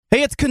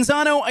it's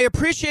Canzano. I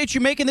appreciate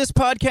you making this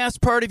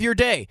podcast part of your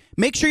day.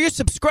 Make sure you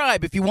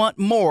subscribe if you want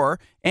more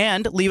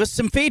and leave us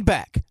some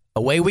feedback.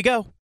 Away we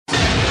go.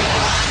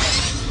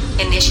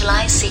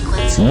 Initialize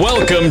sequence.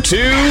 Welcome to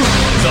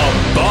The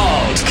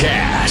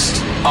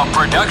Baldcast, a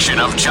production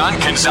of John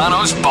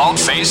Canzano's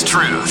Bald-Faced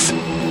Truth.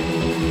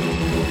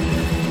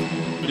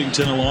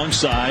 Whittington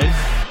alongside,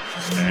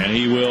 and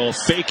he will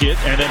fake it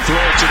and then throw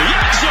it to the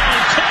end zone.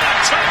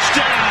 Caught!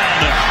 Touchdown!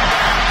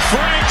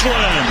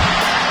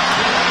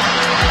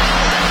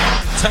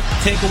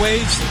 Tough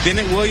takeaways.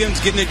 Bennett Williams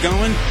getting it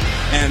going,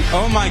 and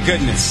oh my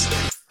goodness.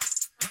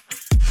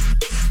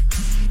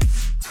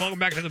 Welcome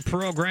back to the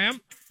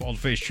program.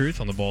 Bald-Faced Truth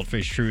on the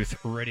Bald-Faced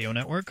Truth Radio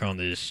Network on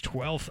this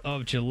 12th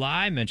of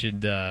July.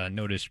 Mentioned,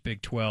 noticed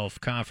Big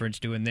 12 Conference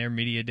doing their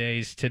media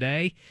days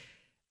today,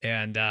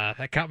 and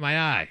that caught my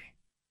eye.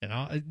 You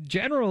know,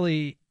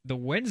 generally, the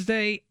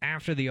Wednesday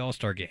after the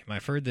All-Star game,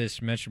 I've heard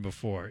this mentioned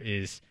before,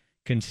 is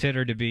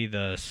considered to be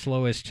the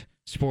slowest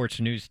sports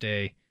news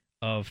day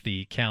of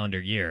the calendar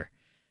year.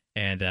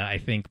 And I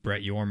think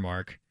Brett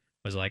Yormark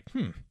was like,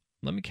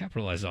 let me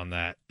capitalize on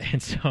that.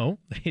 And so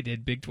they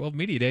did Big 12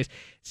 Media Days.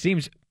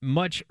 Seems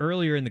much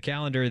earlier in the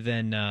calendar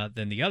than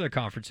the other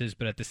conferences,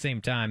 but at the same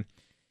time,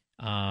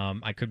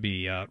 I could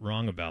be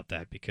wrong about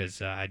that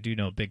because I do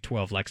know Big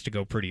 12 likes to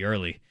go pretty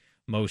early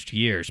most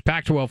years.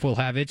 Pac-12 will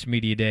have its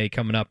Media Day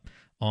coming up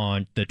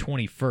on the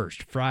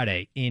 21st,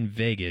 Friday, in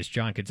Vegas.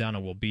 John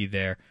Canzano will be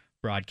there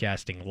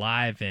broadcasting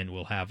live, and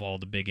we'll have all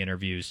the big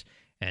interviews,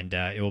 and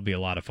it will be a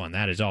lot of fun.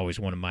 That is always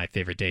one of my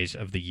favorite days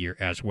of the year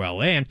as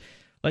well. And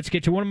let's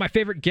get to one of my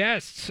favorite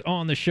guests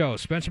on the show,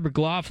 Spencer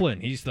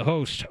McLaughlin. He's the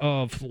host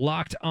of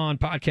Locked On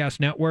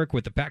Podcast Network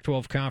with the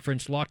Pac-12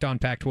 Conference, Locked On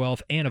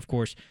Pac-12, and, of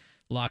course,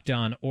 Locked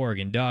On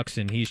Oregon Ducks,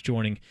 and he's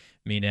joining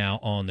me now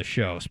on the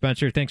show.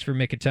 Spencer, thanks for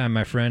making time,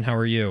 my friend. How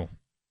are you?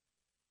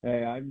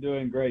 Hey, I'm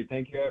doing great.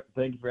 Thank you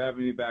for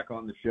having me back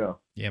on the show.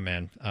 Yeah,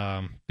 man.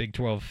 Big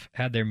 12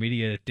 had their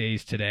media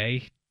days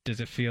today. Does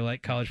it feel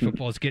like college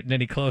football is getting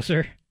any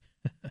closer?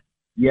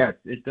 Yes,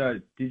 it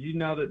does. Did you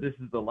know that this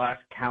is the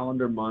last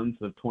calendar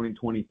month of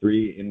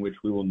 2023 in which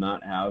we will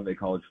not have a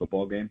college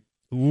football game?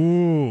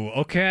 Ooh,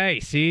 okay.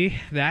 See,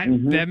 that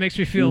makes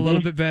me feel a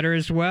little bit better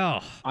as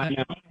well. I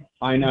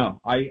know.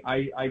 I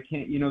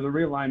can't, the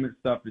realignment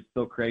stuff is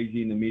still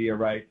crazy in the media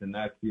rights, and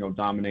that's,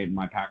 dominating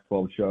my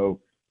Pac-12 show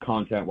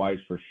content-wise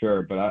for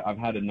sure. But I've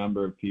had a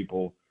number of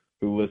people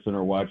who listen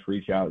or watch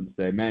reach out and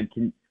say, man,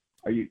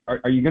 are you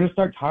going to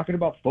start talking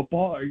about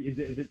football? Is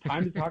it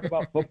time to talk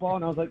about football?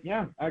 And I was like,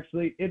 yeah,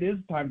 actually, it is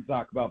time to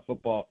talk about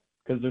football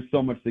because there's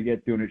so much to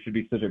get to, and it should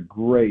be such a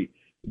great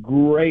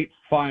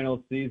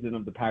final season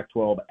of the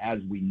Pac-12 as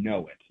we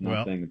know it.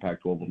 Not saying the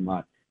Pac-12 will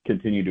not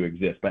continue to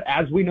exist, but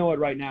as we know it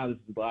right now, this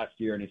is the last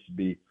year, and it should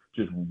be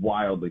just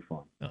wildly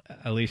fun.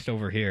 At least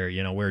over here,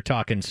 we're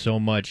talking so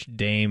much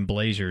Dame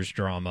Blazers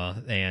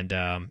drama, and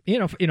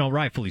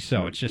rightfully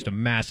so. It's just a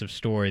massive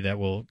story that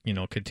we'll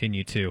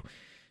continue to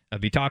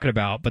be talking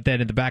about. But then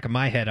in the back of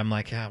my head, I'm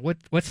like, what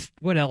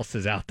else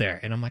is out there?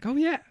 And I'm like, oh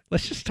yeah,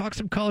 let's just talk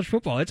some college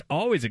football. It's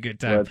always a good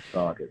time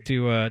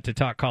to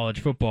talk college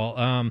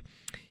football.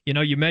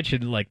 You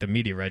mentioned like the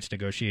media rights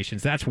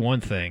negotiations. That's one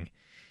thing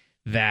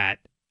that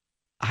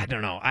I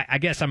don't know. I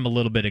guess I'm a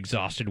little bit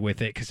exhausted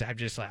with it because I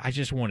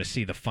just want to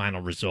see the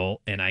final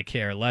result, and I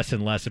care less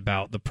and less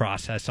about the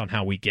process on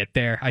how we get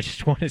there. I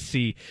just want to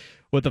see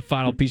what the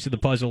final piece of the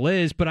puzzle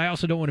is, but I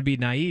also don't want to be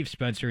naive,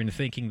 Spencer, into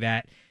thinking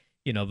that,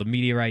 the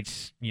media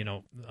rights,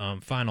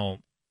 final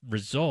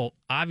result,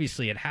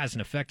 obviously it has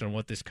an effect on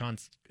what this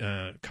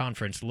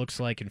conference looks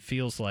like and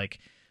feels like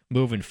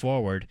moving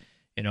forward.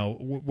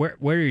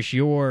 Where is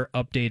your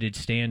updated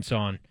stance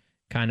on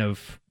kind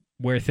of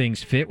where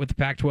things fit with the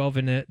Pac-12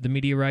 and the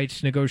media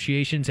rights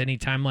negotiations? Any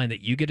timeline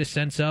that you get a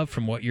sense of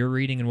from what you're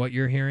reading and what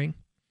you're hearing?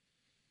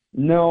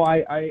 No,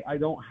 I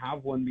don't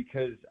have one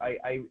because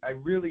I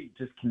really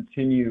just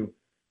continue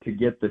to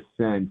get the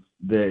sense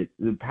that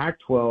the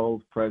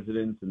Pac-12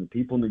 presidents and the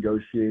people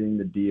negotiating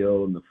the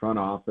deal and the front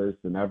office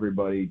and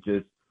everybody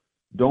just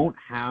don't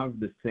have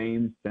the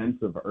same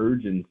sense of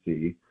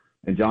urgency.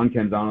 And John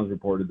Canzano's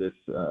reported this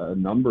a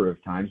number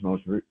of times,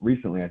 most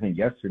recently, I think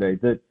yesterday,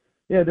 that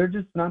they're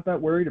just not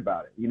that worried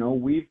about it.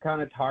 We've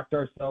kind of talked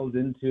ourselves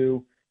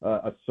into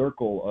a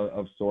circle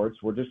of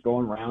sorts. We're just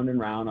going round and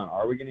round on,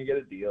 are we going to get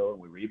a deal?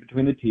 And we read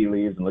between the tea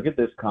leaves and look at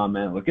this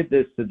comment, look at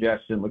this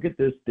suggestion, look at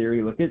this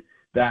theory, look at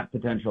that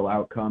potential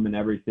outcome and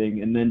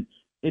everything. And then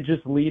it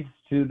just leads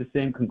to the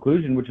same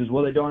conclusion, which is,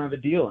 well, they don't have a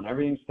deal and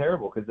everything's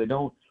terrible because they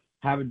don't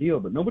have a deal.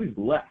 But nobody's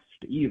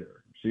left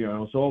either.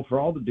 So for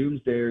all the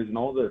doomsdayers and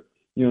all the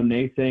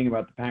naysaying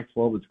about the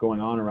Pac-12 that's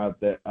going on out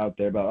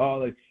there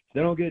about, if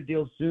they don't get a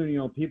deal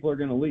soon, people are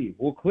going to leave.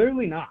 Well,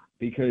 clearly not,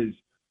 because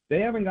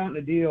they haven't gotten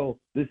a deal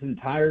this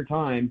entire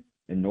time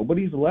and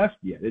nobody's left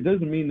yet. It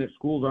doesn't mean that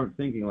schools aren't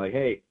thinking like,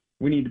 hey,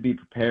 we need to be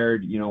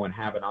prepared, and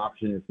have an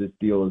option if this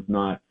deal is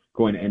not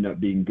going to end up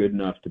being good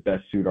enough to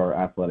best suit our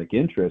athletic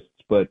interests.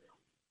 But,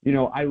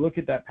 I look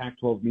at that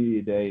Pac-12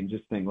 media day and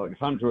just think, look, if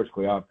I'm George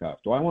Kliavkoff,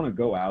 do I want to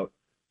go out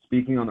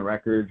speaking on the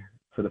record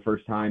for the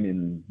first time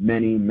in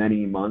many,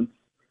 many months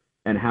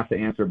and have to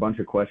answer a bunch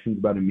of questions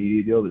about a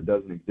media deal that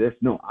doesn't exist.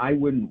 No, I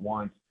wouldn't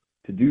want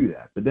to do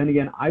that. But then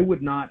again, I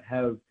would not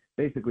have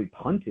basically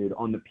punted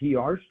on the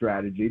PR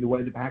strategy the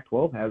way the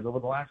Pac-12 has over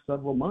the last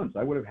several months.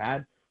 I would have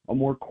had a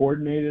more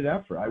coordinated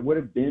effort. I would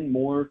have been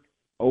more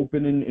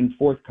open and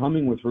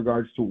forthcoming with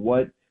regards to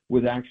what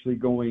was actually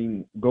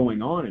going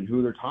on and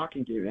who they're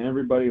talking to and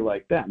everybody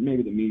like that.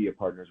 Maybe the media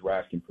partners were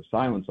asking for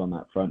silence on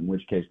that front, in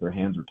which case their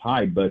hands are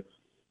tied. But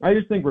I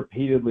just think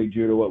repeatedly,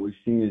 Judah, what we've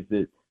seen is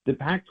that the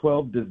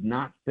Pac-12 does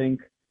not think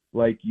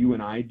like you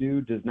and I do,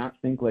 does not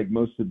think like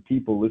most of the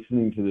people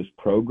listening to this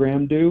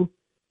program do.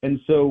 And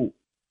so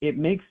it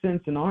makes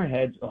sense in our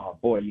heads, oh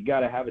boy, you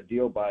got to have a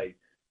deal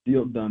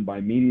done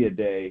by media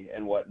day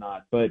and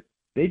whatnot. But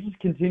they just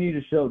continue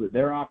to show that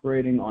they're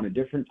operating on a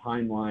different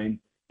timeline.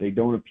 They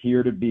don't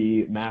appear to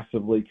be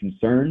massively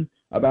concerned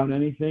about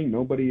anything.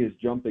 Nobody is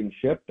jumping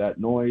ship. That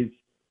noise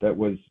that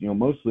was,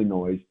 mostly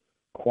noise,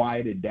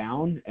 quieted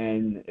down,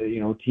 and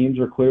teams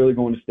are clearly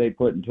going to stay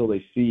put until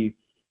they see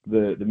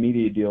the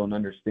media deal and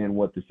understand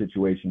what the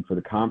situation for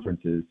the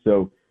conference is.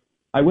 So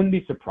I wouldn't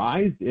be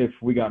surprised if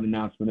we got an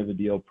announcement of a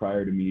deal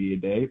prior to media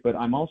day, but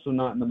I'm also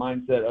not in the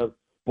mindset of,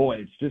 boy,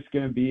 it's just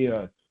going to be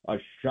a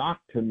shock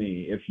to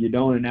me if you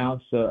don't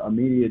announce a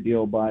media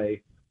deal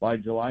by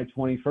July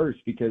 21st,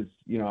 because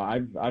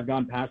I've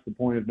gone past the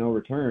point of no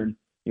return.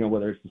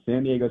 Whether it's the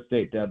San Diego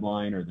State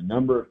deadline or the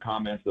number of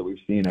comments that we've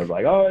seen of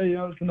like, oh,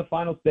 it's in the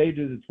final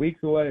stages, it's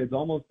weeks away, it's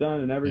almost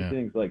done, and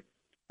everything's like,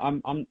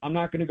 I'm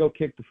not going to go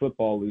kick the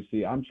football,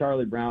 Lucy. I'm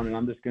Charlie Brown, and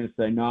I'm just going to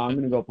say, no, I'm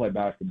going to go play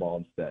basketball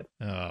instead.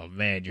 Oh,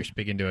 man, you're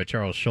speaking to a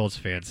Charles Schultz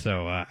fan,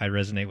 so I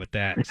resonate with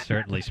that.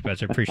 Certainly,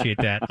 Spencer. Appreciate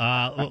that.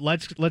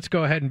 Let's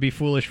go ahead and be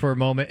foolish for a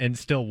moment and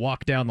still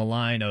walk down the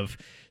line of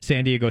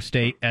San Diego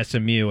State,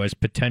 SMU as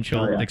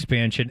potential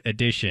expansion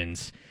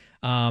additions.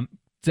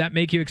 Does that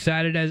make you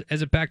excited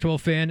as a Pac-12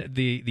 fan,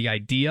 the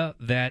idea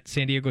that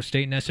San Diego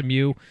State and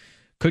SMU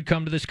could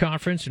come to this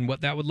conference and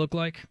what that would look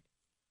like?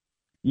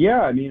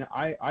 Yeah, I mean,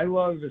 I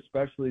love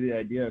especially the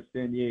idea of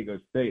San Diego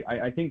State.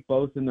 I think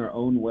both in their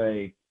own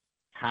way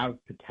have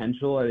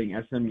potential. I think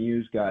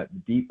SMU's got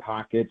deep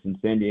pockets and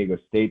San Diego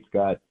State's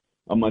got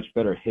a much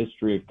better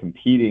history of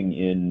competing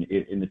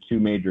in the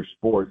two major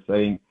sports.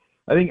 I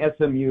think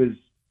SMU is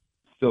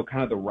still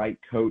kind of the right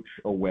coach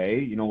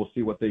away. We'll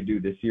see what they do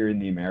this year in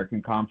the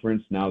American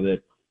Conference now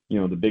that,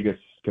 the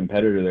biggest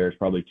competitor there is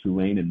probably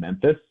Tulane and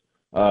Memphis,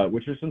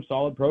 which are some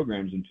solid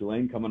programs. And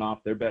Tulane coming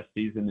off their best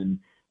season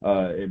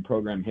in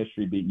program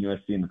history, beating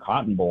USC in the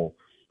Cotton Bowl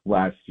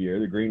last year.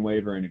 The Green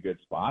Wave are in a good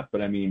spot.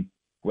 But, I mean,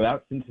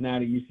 without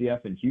Cincinnati,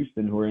 UCF, and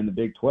Houston, who are in the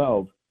Big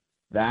 12,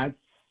 that's,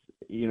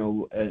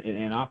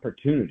 an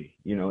opportunity.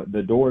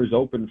 The door is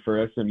open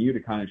for SMU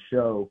to kind of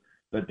show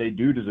that they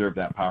do deserve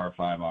that Power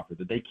 5 offer,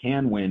 that they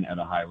can win at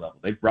a high level.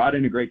 They've brought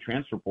in a great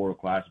transfer portal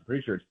class. I'm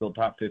pretty sure it's still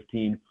top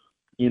 15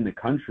 in the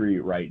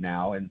country right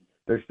now, and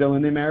they're still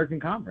in the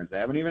American Conference. They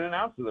haven't even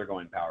announced that they're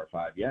going Power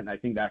 5 yet, and I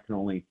think that can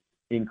only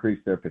increase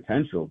their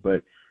potential.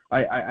 But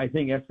I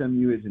think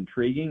SMU is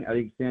intriguing. I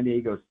think San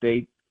Diego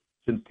State,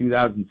 since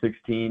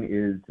 2016,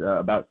 is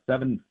about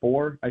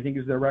 7-4, I think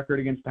is their record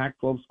against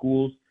Pac-12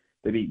 schools.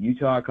 They beat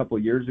Utah a couple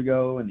of years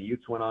ago, and the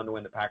Utes went on to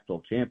win the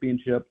Pac-12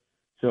 championship.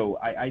 So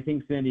I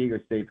think San Diego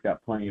State's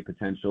got plenty of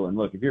potential. And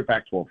look, if you're a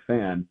Pac-12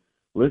 fan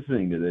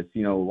listening to this,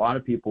 a lot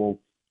of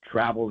people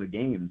travel to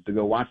games to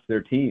go watch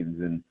their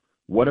teams. And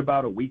what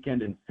about a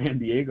weekend in San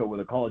Diego with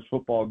a college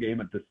football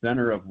game at the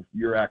center of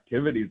your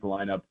activities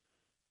lineup?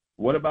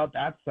 What about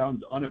that?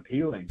 Sounds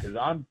unappealing, because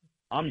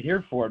I'm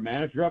here for it,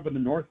 man. If you're up in the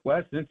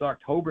Northwest and it's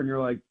October and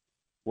you're like,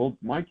 well,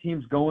 my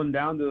team's going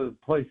down to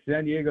play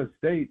San Diego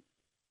State.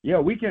 Yeah,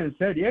 weekend in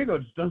San Diego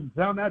just doesn't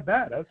sound that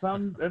bad. That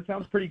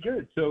sounds pretty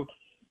good. So,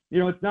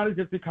 it's not as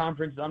if the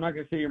conference, I'm not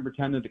going to sit here and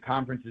pretend that the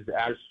conference is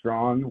as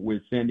strong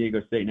with San Diego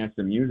State and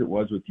SMU as it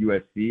was with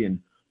USC and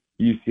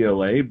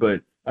UCLA, but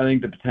I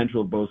think the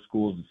potential of both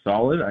schools is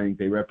solid. I think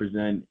they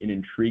represent an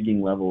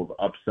intriguing level of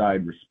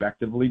upside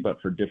respectively,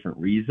 but for different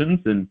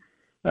reasons. And,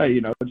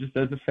 just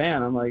as a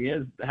fan, I'm like,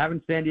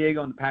 having San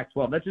Diego in the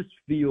Pac-12,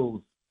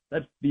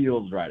 that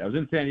feels right. I was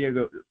in San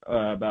Diego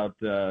about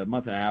a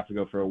month and a half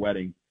ago for a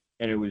wedding,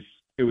 and it was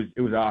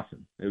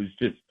awesome. It was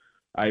just,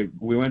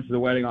 we went to the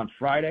wedding on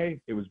Friday.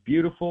 It was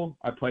beautiful.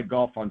 I played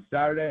golf on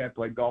Saturday. I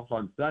played golf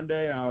on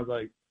Sunday, and I was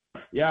like,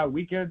 yeah,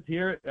 weekends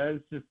here,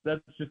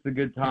 that's just a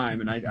good time.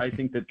 And I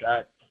think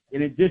that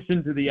in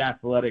addition to the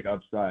athletic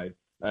upside,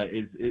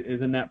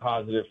 is a net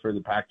positive for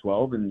the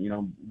Pac-12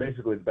 and,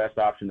 basically the best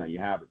option that you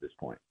have at this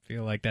point. I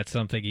feel like that's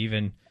something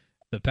even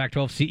the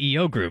Pac-12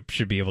 CEO group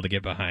should be able to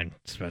get behind,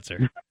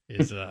 Spencer.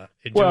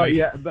 Well,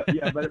 yeah,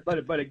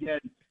 but again,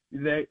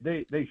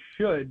 they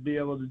should be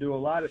able to do a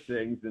lot of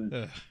things,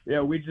 and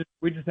we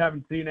just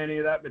haven't seen any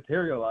of that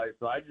materialize.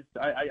 So I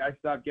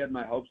stopped getting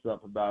my hopes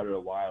up about it a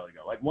while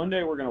ago. Like, one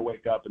day we're gonna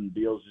wake up and the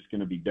deal's just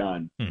gonna be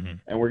done, and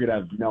we're gonna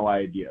have no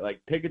idea.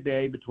 Like, pick a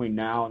day between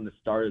now and the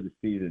start of the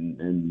season,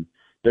 and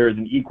there is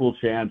an equal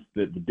chance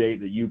that the date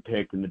that you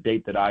picked and the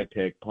date that I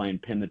picked, playing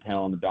pin the tail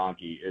on the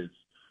donkey, is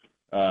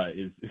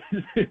is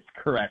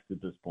correct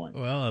at this point.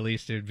 Well, at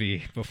least it would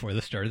be before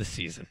the start of the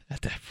season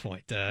at that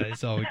point.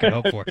 Is all we can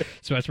hope for.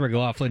 Spencer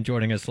McLaughlin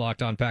joining us,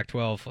 Locked On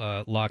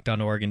Pac-12, Locked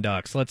On Oregon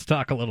Ducks. Let's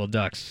talk a little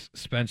Ducks,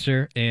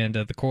 Spencer, and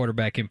the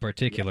quarterback in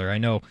particular. I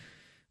know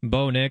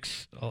Bo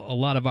Nix, a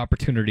lot of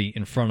opportunity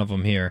in front of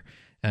him here,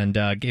 and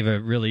gave a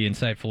really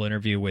insightful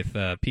interview with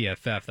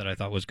PFF that I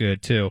thought was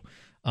good, too.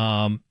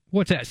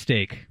 What's at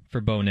stake for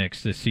Bo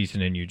Nix this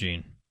season in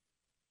Eugene?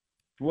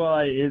 Well,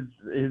 his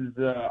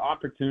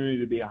opportunity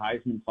to be a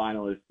Heisman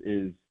finalist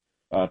is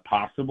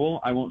possible.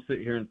 I won't sit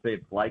here and say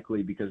it's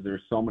likely because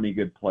there's so many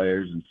good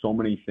players and so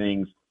many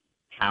things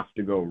have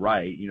to go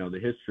right. You know, the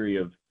history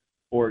of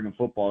Oregon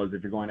football is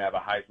if you're going to have a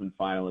Heisman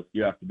finalist,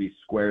 you have to be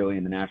squarely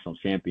in the national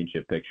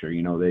championship picture.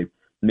 You know, they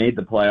made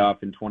the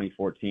playoff in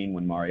 2014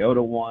 when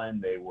Mariota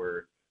won. They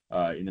were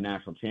in the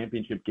national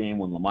championship game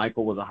when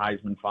LaMichael was a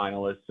Heisman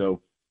finalist. So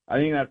I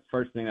think that's the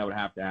first thing that would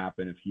have to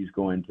happen if he's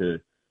going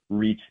to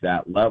reach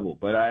that level.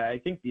 But I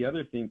think the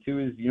other thing too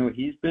is, you know,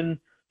 he's been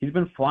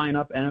flying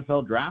up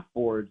NFL draft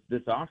boards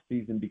this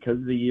offseason because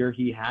of the year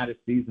he had a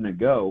season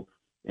ago.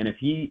 And if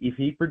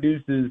he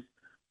produces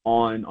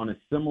on a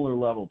similar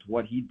level to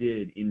what he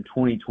did in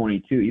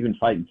 2022, even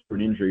fighting for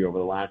an injury over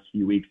the last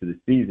few weeks of the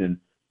season,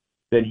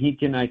 then he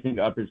can, I think,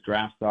 up his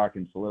draft stock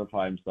and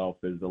solidify himself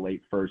as the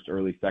late first,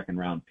 early second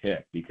round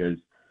pick because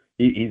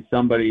he's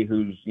somebody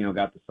who's, you know,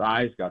 got the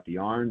size, got the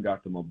arm,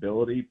 got the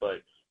mobility,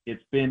 but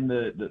it's been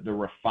the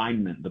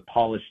refinement, the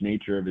polished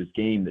nature of his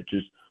game that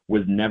just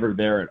was never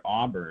there at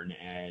Auburn,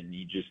 and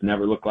he just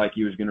never looked like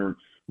he was going to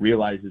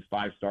realize his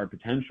five-star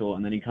potential.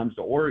 And then he comes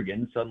to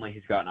Oregon, suddenly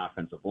he's got an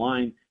offensive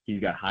line,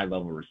 he's got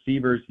high-level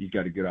receivers, he's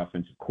got a good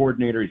offensive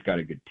coordinator, he's got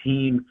a good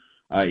team,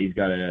 he's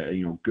got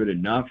a good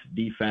enough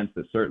defense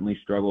that certainly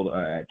struggled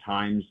at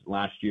times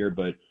last year,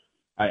 but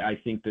I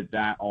think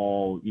that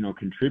all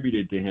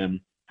contributed to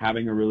him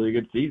having a really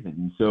good season.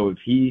 And so if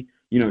he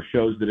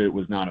shows that it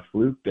was not a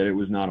fluke, that it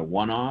was not a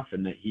one-off,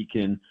 and that he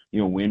can,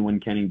 win when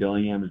Kenny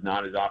Dillingham is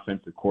not his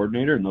offensive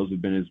coordinator, and those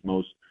have been his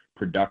most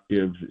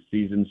productive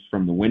seasons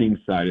from the winning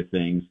side of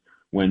things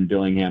when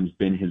Dillingham's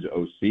been his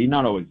OC,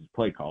 not always his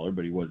play caller,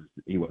 but he was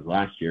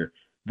last year,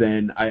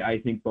 then I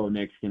think Bo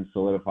Nix can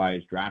solidify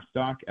his draft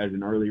stock as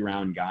an early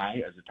round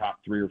guy, as a top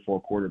 3 or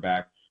 4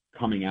 quarterback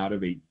coming out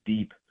of a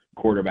deep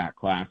quarterback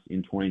class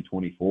in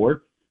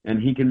 2024,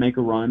 and he can make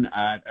a run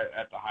at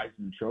the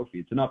Heisman Trophy.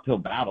 It's an uphill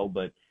battle,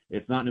 but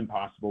it's not an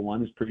impossible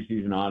one. His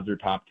preseason odds are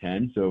top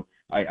 10, so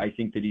I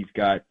think that he's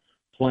got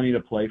plenty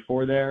to play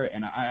for there.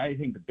 And I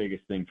think the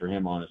biggest thing for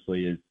him,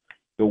 honestly, is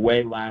the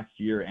way last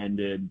year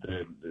ended,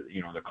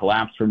 the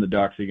collapse from the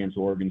Ducks against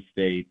Oregon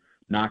State,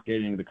 not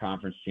getting the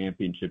conference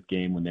championship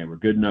game when they were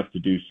good enough to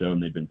do so,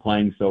 and they've been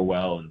playing so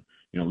well, and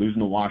losing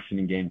the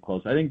Washington game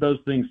close. I think those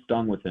things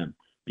stung with him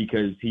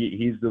because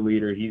he's the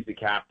leader, he's the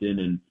captain,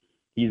 and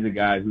he's a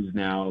guy who's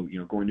now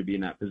going to be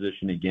in that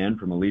position again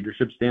from a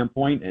leadership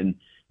standpoint. And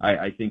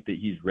I think that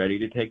he's ready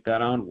to take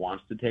that on,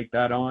 wants to take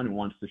that on, and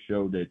wants to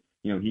show that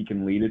he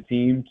can lead a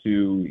team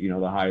to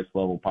the highest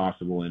level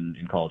possible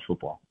in college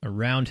football.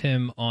 Around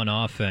him on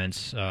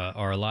offense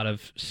are a lot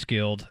of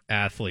skilled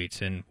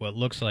athletes and what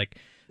looks like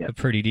a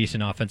pretty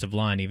decent offensive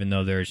line, even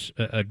though there's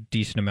a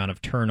decent amount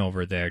of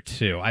turnover there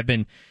too. I've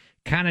been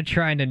kind of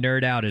trying to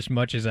nerd out as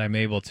much as I'm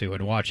able to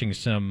and watching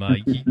some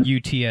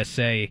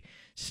UTSA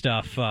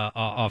stuff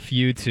off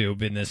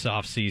YouTube in this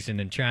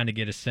offseason and trying to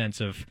get a sense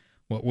of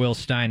what Will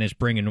Stein is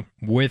bringing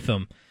with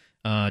him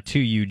to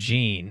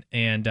Eugene.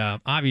 And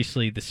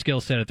obviously the skill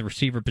set at the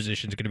receiver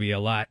position is going to be a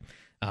lot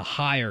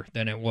higher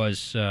than it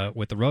was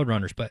with the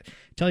Roadrunners. But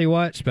tell you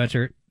what,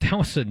 Spencer, that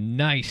was a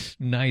nice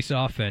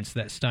offense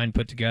that Stein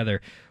put together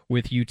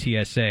with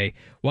UTSA.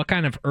 What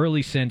kind of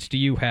early sense do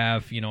you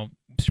have,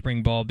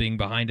 spring ball being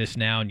behind us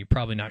now, and you're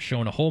probably not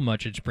showing a whole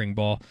much at spring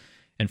ball,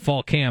 and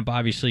fall camp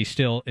obviously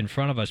still in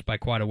front of us by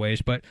quite a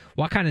ways, but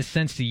what kind of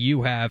sense do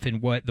you have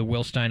in what the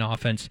Will Stein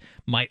offense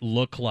might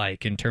look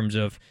like in terms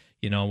of,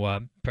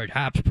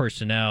 perhaps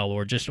personnel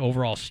or just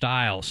overall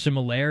style,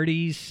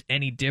 similarities,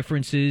 any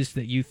differences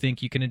that you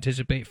think you can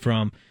anticipate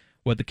from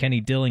what the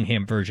Kenny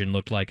Dillingham version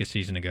looked like a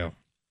season ago?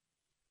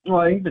 Well,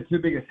 I think the two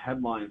biggest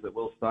headlines that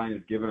Will Stein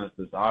has given us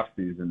this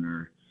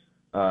offseason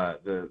are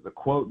the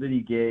quote that he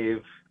gave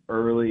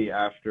early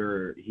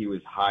after he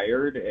was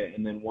hired,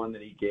 and then one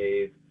that he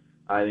gave,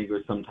 I think it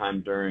was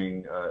sometime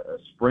during a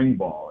spring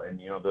ball. And,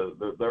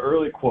 the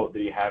early quote that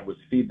he had was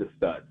feed the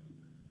studs.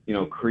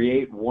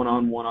 Create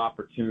one-on-one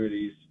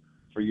opportunities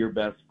for your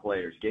best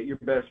players. Get your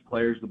best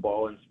players the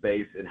ball in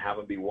space and have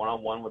them be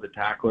one-on-one with a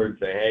tackler and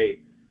say, hey,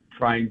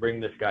 try and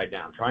bring this guy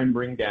down. Try and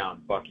bring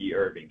down Bucky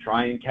Irving.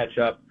 Try and catch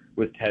up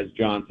with Tez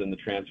Johnson, the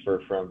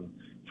transfer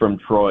from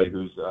Troy,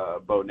 who's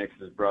Bo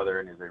Nix's brother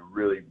and is a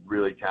really,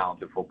 really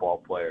talented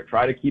football player.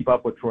 Try to keep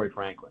up with Troy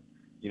Franklin.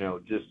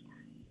 Just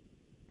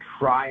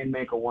try and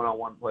make a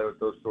one-on-one play with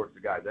those sorts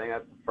of guys. I think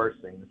that's the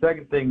first thing. The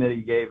second thing that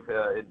he gave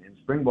in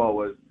spring ball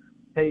was,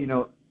 hey,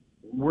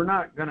 we're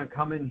not going to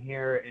come in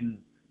here and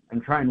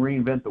try and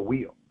reinvent the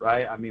wheel,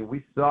 right? I mean,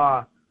 we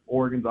saw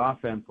Oregon's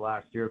offense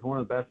last year is one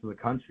of the best in the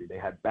country. They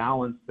had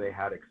balance, they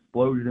had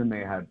explosion,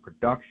 they had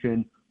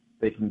production.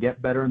 They can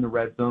get better in the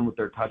red zone with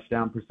their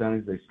touchdown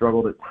percentage. They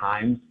struggled at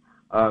times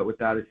with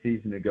that a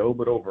season ago,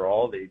 but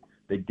overall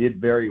they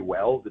did very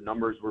well. The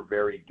numbers were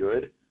very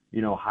good.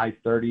 High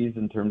 30s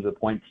in terms of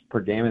points per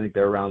game. I think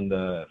they're around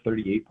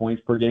 38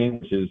 points per game,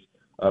 which is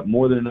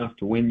more than enough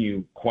to win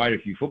you quite a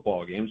few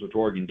football games, which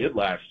Oregon did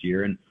last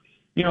year. And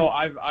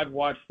I've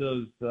watched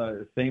those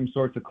same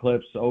sorts of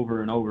clips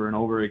over and over and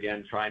over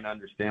again, trying to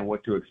understand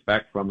what to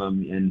expect from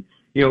him. And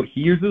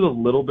he uses a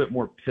little bit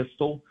more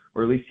pistol,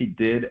 or at least he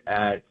did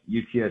at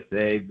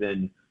UTSA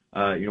than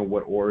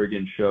what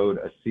Oregon showed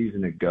a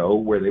season ago,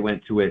 where they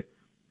went to it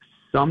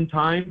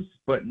sometimes,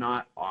 but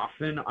not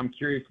often. I'm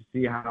curious to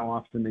see how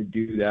often they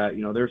do that.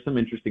 There's some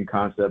interesting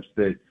concepts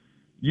that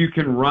you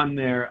can run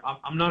there.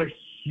 I'm not a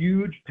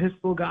huge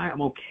pistol guy.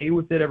 I'm okay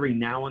with it every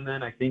now and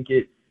then. I think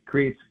it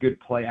creates good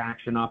play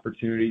action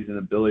opportunities and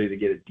ability to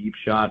get a deep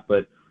shot.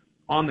 But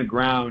on the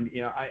ground,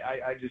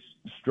 I just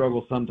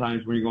struggle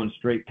sometimes when you're going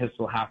straight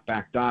pistol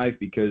halfback dive,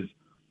 because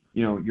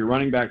your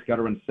running back's got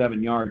to run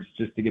 7 yards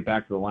just to get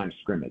back to the line of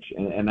scrimmage.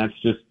 And that's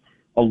just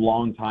a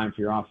long time for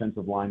your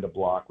offensive line to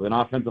block, with an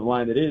offensive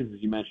line that is,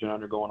 as you mentioned,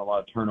 undergoing a lot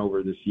of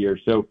turnover this year.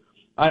 So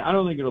I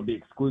don't think it'll be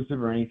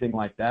exclusive or anything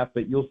like that,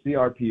 but you'll see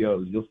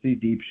RPOs, you'll see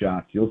deep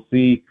shots, you'll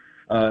see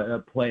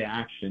play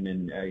action.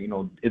 And,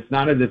 it's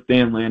not as if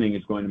Dan Lanning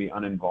is going to be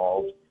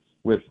uninvolved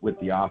with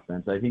the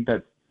offense. I think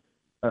that's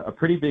a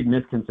pretty big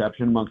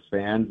misconception amongst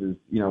fans is,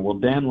 well,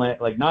 Dan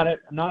Lanning,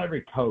 not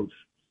every coach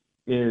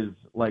is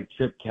like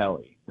Chip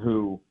Kelly,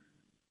 who,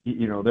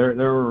 there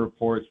were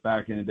reports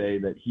back in the day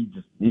that he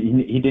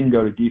didn't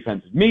go to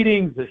defensive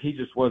meetings, that he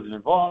just wasn't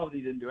involved,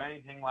 he didn't do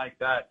anything like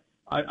that.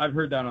 I've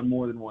heard that on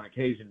more than one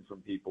occasion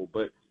from people,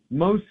 but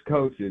most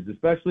coaches,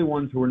 especially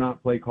ones who are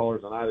not play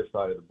callers on either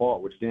side of the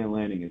ball, which Dan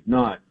Lanning is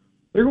not,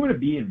 they're going to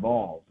be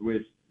involved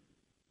with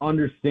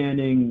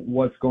understanding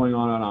what's going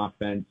on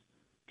offense,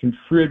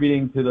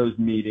 contributing to those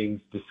meetings,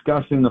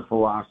 discussing the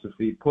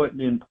philosophy, putting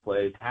in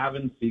place,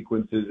 having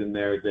sequences in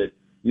there that,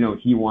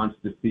 he wants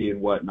to see and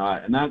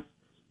whatnot. And that's,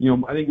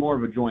 I think more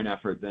of a joint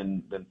effort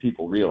than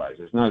people realize.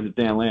 It's not as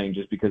Dan Lanning,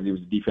 just because he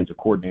was a defensive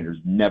coordinator, is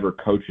never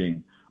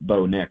coaching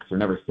Bo Nix or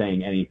never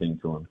saying anything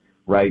to him,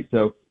 right?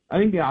 So I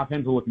think the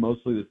offense will look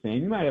mostly the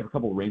same. You might have a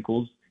couple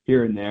wrinkles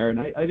here and there, and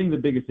I think the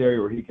biggest area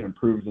where he can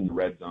improve is in the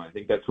red zone. I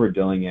think that's where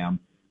Dillingham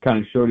kind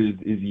of showed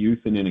his youth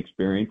and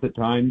inexperience at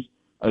times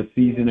a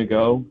season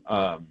ago,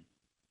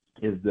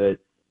 is that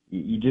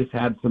you just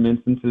had some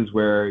instances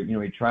where,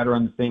 he tried to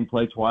run the same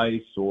play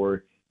twice,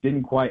 or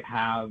didn't quite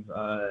have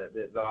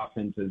the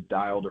offense as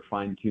dialed or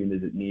fine-tuned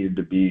as it needed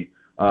to be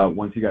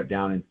once you got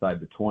down inside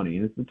the 20.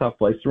 And it's a tough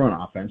place to run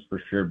offense for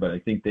sure, but I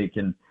think they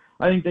can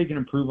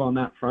improve on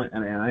that front.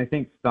 And I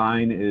think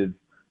Stein is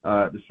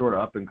the sort of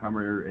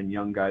up-and-comer and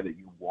young guy that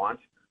you want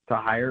to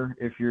hire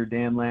if you're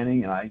Dan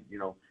Lanning. And I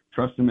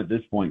trust him at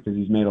this point because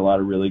he's made a lot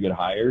of really good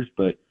hires.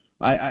 But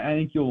I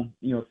think you'll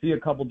see a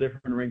couple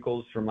different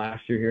wrinkles from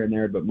last year here and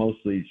there, but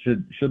mostly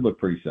should look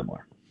pretty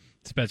similar.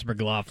 Spencer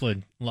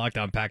McLaughlin, Locked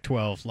On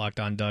Pac-12, Locked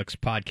On Ducks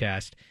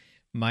podcast.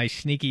 My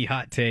sneaky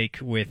hot take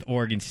with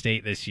Oregon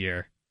State this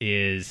year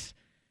is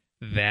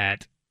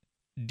that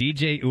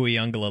DJ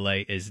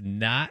Uiagalelei is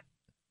not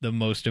the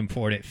most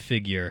important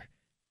figure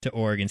to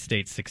Oregon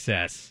State's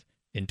success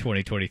in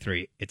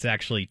 2023. It's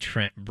actually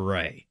Trent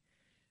Bray.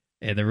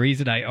 And the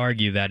reason I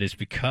argue that is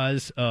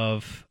because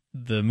of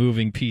the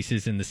moving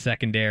pieces in the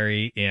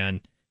secondary and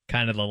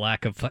kind of the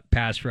lack of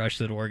pass rush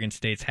that Oregon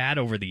State's had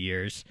over the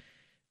years.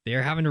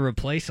 They're having to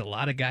replace a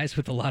lot of guys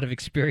with a lot of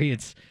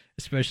experience,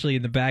 especially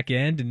in the back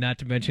end, and not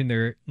to mention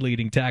their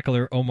leading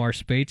tackler, Omar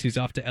Spates, who's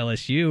off to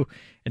LSU.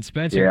 And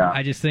Spencer, yeah.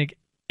 I just think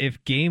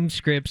if game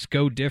scripts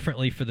go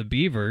differently for the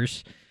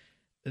Beavers,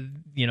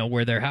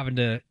 where they're having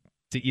to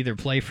either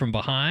play from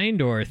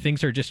behind or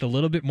things are just a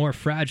little bit more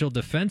fragile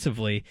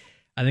defensively,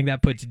 I think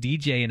that puts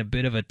DJ in a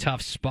bit of a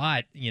tough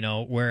spot,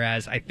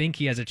 whereas I think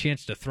he has a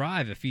chance to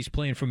thrive if he's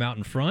playing from out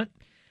in front.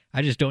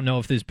 I just don't know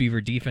if this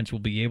Beaver defense will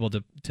be able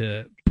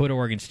to put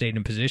Oregon State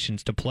in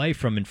positions to play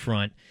from in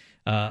front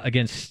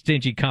against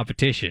stingy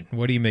competition.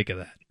 What do you make of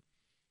that?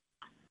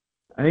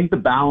 I think the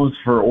balance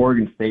for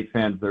Oregon State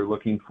fans they're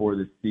looking for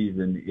this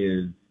season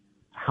is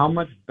how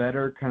much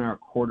better can our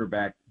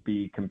quarterback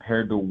be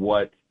compared to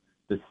what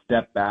the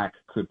step back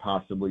could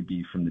possibly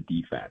be from the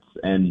defense.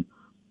 And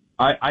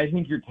I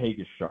think your take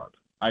is sharp.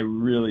 I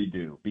really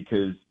do,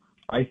 because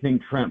I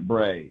think Trent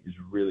Bray is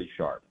really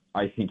sharp.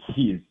 I think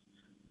he is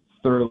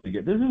thoroughly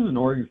good. This is an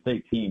Oregon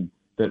State team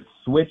that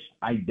switched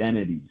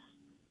identities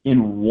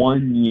in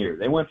 1 year.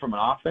 They went from an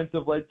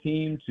offensive-led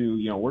team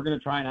to, we're going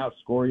to try and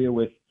outscore you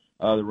with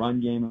the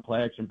run game and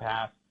play action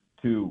pass,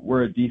 to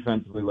we're a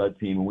defensively led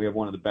team and we have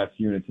one of the best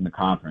units in the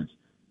conference.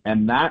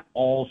 And that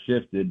all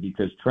shifted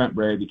because Trent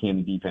Bray became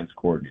the defense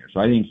coordinator. So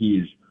I think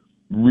he's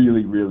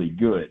really, really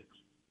good.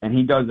 And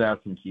he does have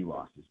some key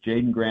losses.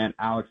 Jaden Grant,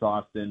 Alex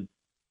Austin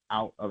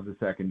out of the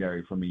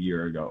secondary from a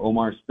year ago.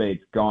 Omar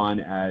Spates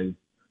gone as,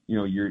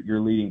 your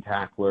leading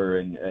tackler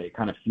and a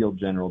kind of field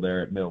general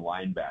there at middle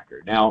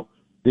linebacker. Now,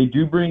 they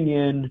do bring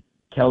in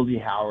Kelsey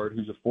Howard,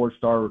 who's a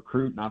 4-star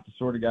recruit, not the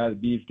sort of guy the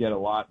Bees get a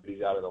lot, but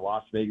he's out of the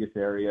Las Vegas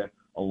area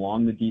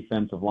along the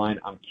defensive line.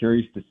 I'm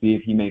curious to see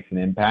if he makes an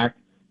impact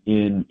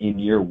in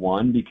year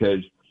one because,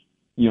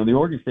 the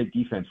Oregon State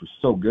defense was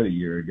so good a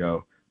year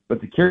ago.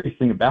 But the curious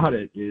thing about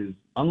it is,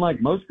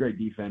 unlike most great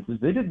defenses,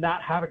 they did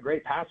not have a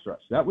great pass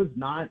rush. That was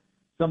not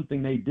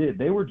something they did.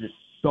 They were just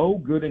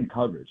so good in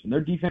coverage, and their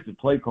defensive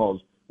play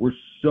calls were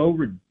so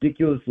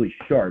ridiculously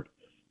sharp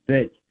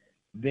that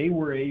they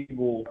were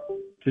able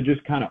to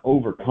just kind of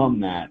overcome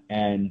that.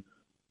 And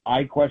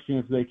I question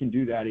if they can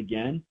do that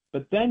again.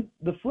 But then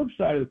the flip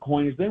side of the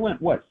coin is they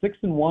went, 6-1,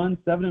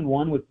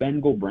 7-1 with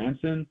Ben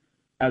Gulbranson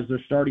as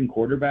their starting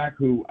quarterback,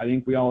 who I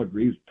think we all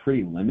agree is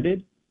pretty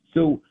limited.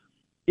 So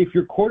if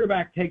your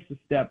quarterback takes a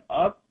step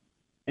up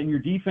and your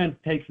defense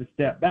takes a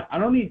step back, I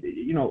don't need,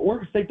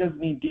 Oregon State doesn't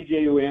need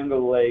DJ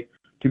Uiagalelei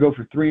to go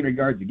for 300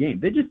 yards a game.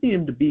 They just need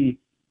him to be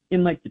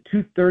in like the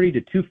 230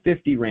 to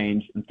 250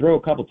 range and throw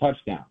a couple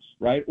touchdowns,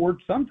 right? Or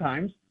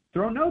sometimes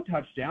throw no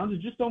touchdowns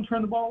and just don't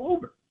turn the ball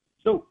over.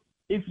 So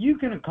if you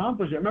can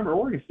accomplish it, remember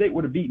Oregon State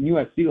would have beaten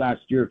USC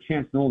last year if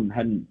Chance Nolan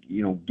hadn't,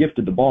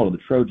 gifted the ball to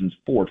the Trojans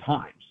 4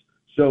 times.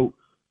 So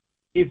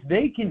if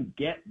they can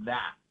get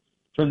that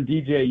from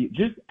DJ,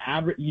 just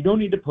average, you don't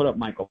need to put up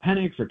Michael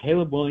Penix or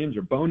Caleb Williams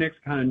or Bo Nix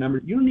kind of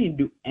numbers. You don't need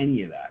to do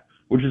any of that,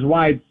 which is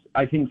why it's,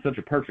 I think, such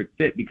a perfect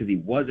fit because he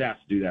was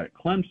asked to do that at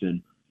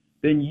Clemson.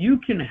 Then you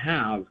can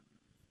have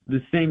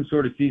the same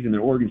sort of season that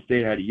Oregon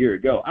State had a year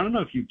ago. I don't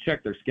know if you've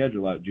checked their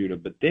schedule out, Judah,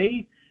 but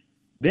they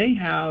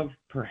have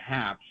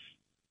perhaps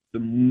the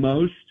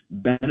most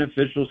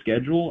beneficial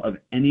schedule of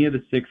any of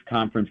the 6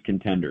 conference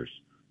contenders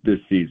this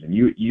season.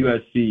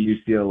 USC,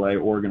 UCLA,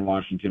 Oregon,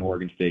 Washington,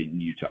 Oregon State,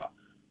 and Utah.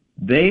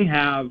 They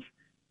have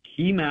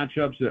key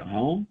matchups at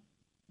home.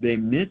 They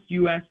miss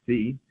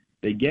USC.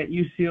 They get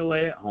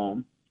UCLA at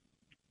home.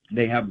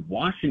 They have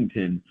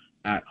Washington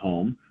at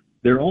home.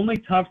 Their only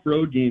tough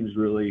road games,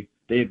 really,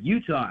 they have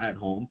Utah at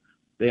home.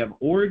 They have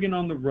Oregon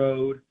on the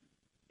road,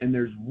 and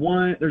there's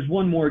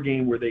one more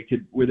game where they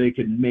could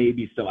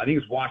maybe still. I think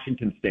it's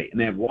Washington State,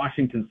 and they have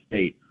Washington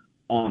State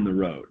on the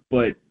road.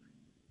 But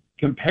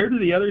compared to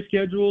the other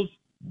schedules,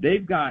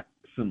 they've got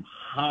some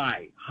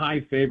high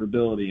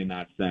favorability in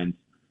that sense.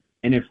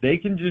 And if they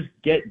can just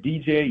get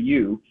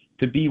DJU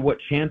to be what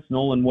Chance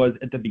Nolan was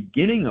at the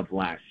beginning of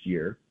last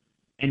year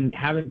and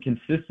have him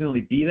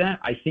consistently be that,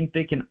 I think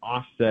they can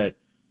offset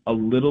a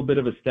little bit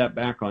of a step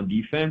back on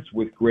defense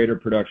with greater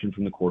production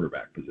from the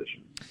quarterback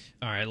position.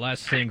 All right,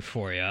 last thing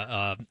for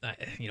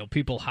you.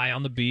 People high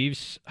on the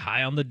Beavs,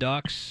 high on the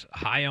Ducks,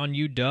 high on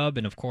UW,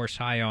 and, of course,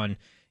 high on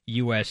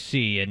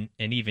USC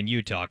and even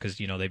Utah because,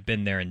 they've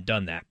been there and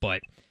done that.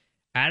 But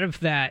out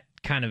of that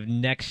kind of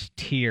next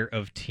tier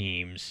of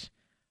teams,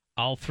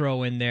 I'll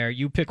throw in there,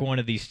 you pick one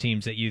of these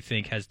teams that you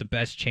think has the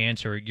best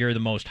chance or you're the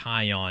most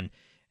high on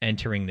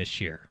entering this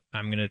year.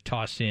 I'm going to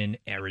toss in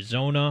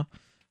Arizona,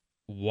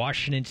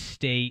 Washington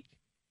State,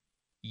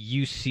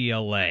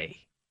 UCLA.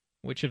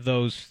 Which of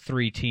those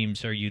 3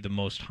 teams are you the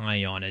most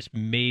high on as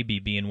maybe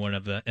being one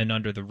of an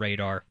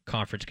under-the-radar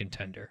conference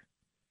contender?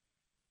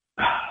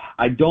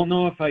 I don't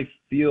know if I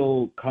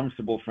feel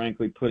comfortable,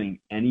 frankly, putting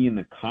any in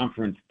the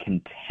conference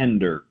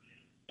contender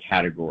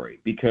category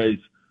because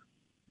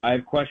I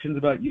have questions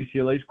about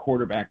UCLA's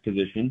quarterback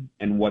position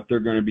and what they're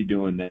going to be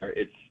doing there.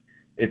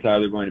 It's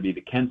either going to be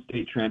the Kent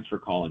State transfer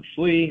Colin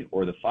Schlee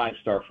or the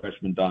 5-star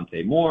freshman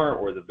Dante Moore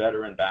or the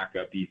veteran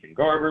backup Ethan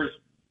Garbers.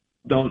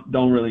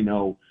 Don't really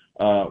know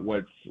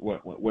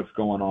what's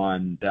going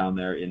on down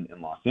there in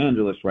Los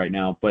Angeles right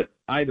now. But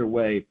either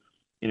way,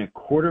 in a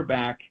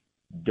quarterback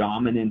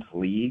dominant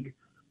league,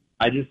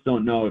 I just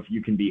don't know if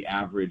you can be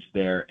average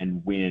there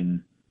and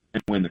win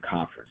the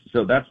conference.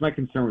 So that's my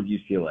concern with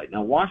UCLA.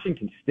 Now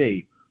Washington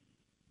State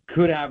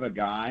could have a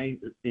guy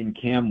in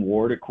Cam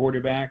Ward at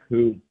quarterback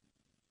who,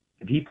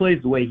 if he plays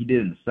the way he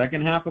did in the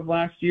second half of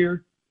last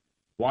year,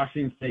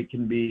 Washington State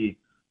can be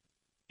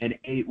an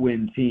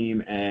 8-win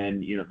team,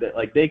 and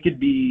they could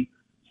be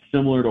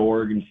similar to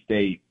Oregon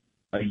State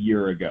a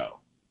year ago.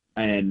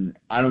 And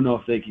I don't know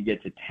if they could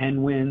get to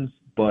 10 wins,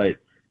 but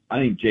I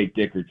think Jake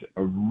Dickert's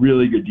a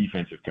really good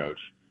defensive coach.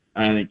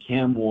 And I think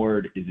Cam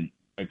Ward is an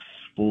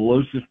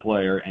explosive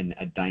player and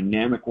a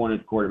dynamic one at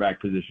the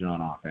quarterback position on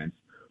offense.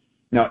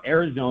 Now,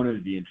 Arizona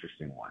is the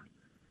interesting one.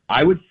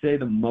 I would say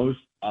the most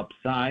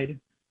upside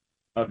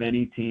of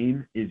any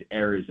team is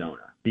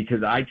Arizona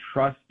because I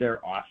trust their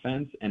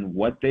offense and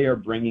what they are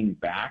bringing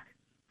back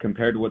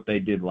compared to what they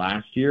did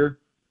last year.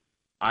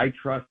 I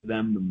trust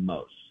them the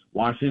most.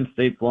 Washington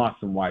State's lost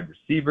some wide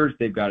receivers.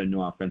 They've got a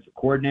new offensive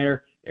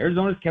coordinator.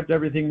 Arizona's kept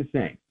everything the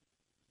same.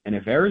 And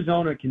if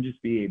Arizona can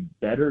just be a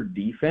better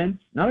defense,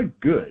 not a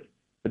good,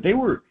 but they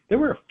were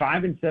a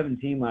 5-7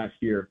 team last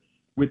year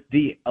with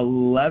the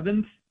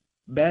 11th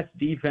best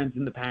defense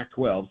in the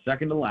Pac-12,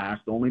 second to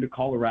last, only to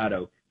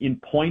Colorado, in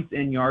points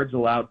and yards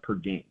allowed per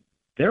game.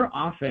 Their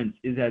offense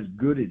is as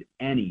good as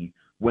any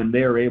when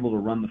they are able to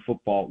run the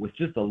football with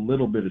just a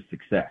little bit of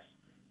success.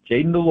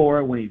 Jaden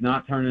Delora, when he's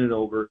not turning it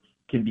over,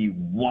 can be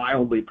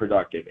wildly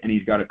productive, and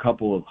he's got a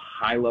couple of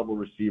high-level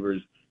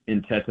receivers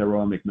in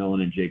Tetaroa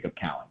McMillan and Jacob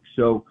Cowling.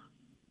 So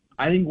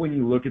I think when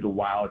you look at the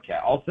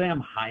Wildcat, I'll say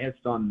I'm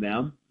highest on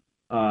them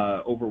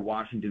over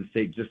Washington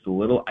State just a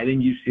little. I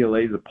think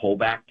UCLA is a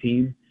pullback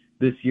team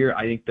this year.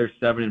 I think they're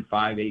 7-5,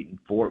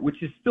 8-4,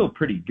 which is still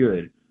pretty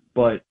good.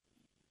 But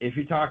if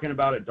you're talking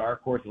about a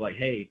dark horse, like,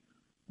 hey,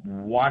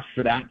 watch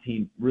for that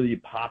team really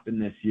popping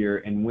this year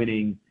and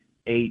winning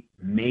 8,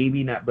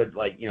 maybe not, but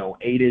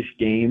 8-ish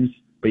games,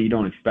 but you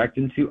don't expect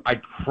them to,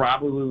 I'd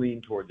probably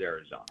lean towards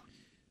Arizona.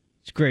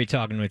 It's great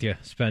talking with you,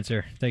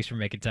 Spencer. Thanks for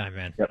making time,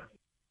 man.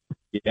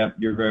 Yep,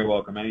 you're very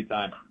welcome.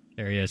 Anytime.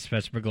 There he is,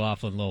 Spencer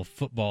McLaughlin, little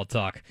football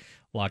talk.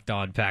 Locked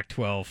on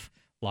Pac-12,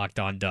 Locked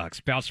on Ducks.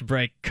 Bounce a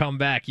break, come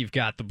back. You've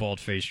got the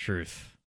Bald-Faced Truth.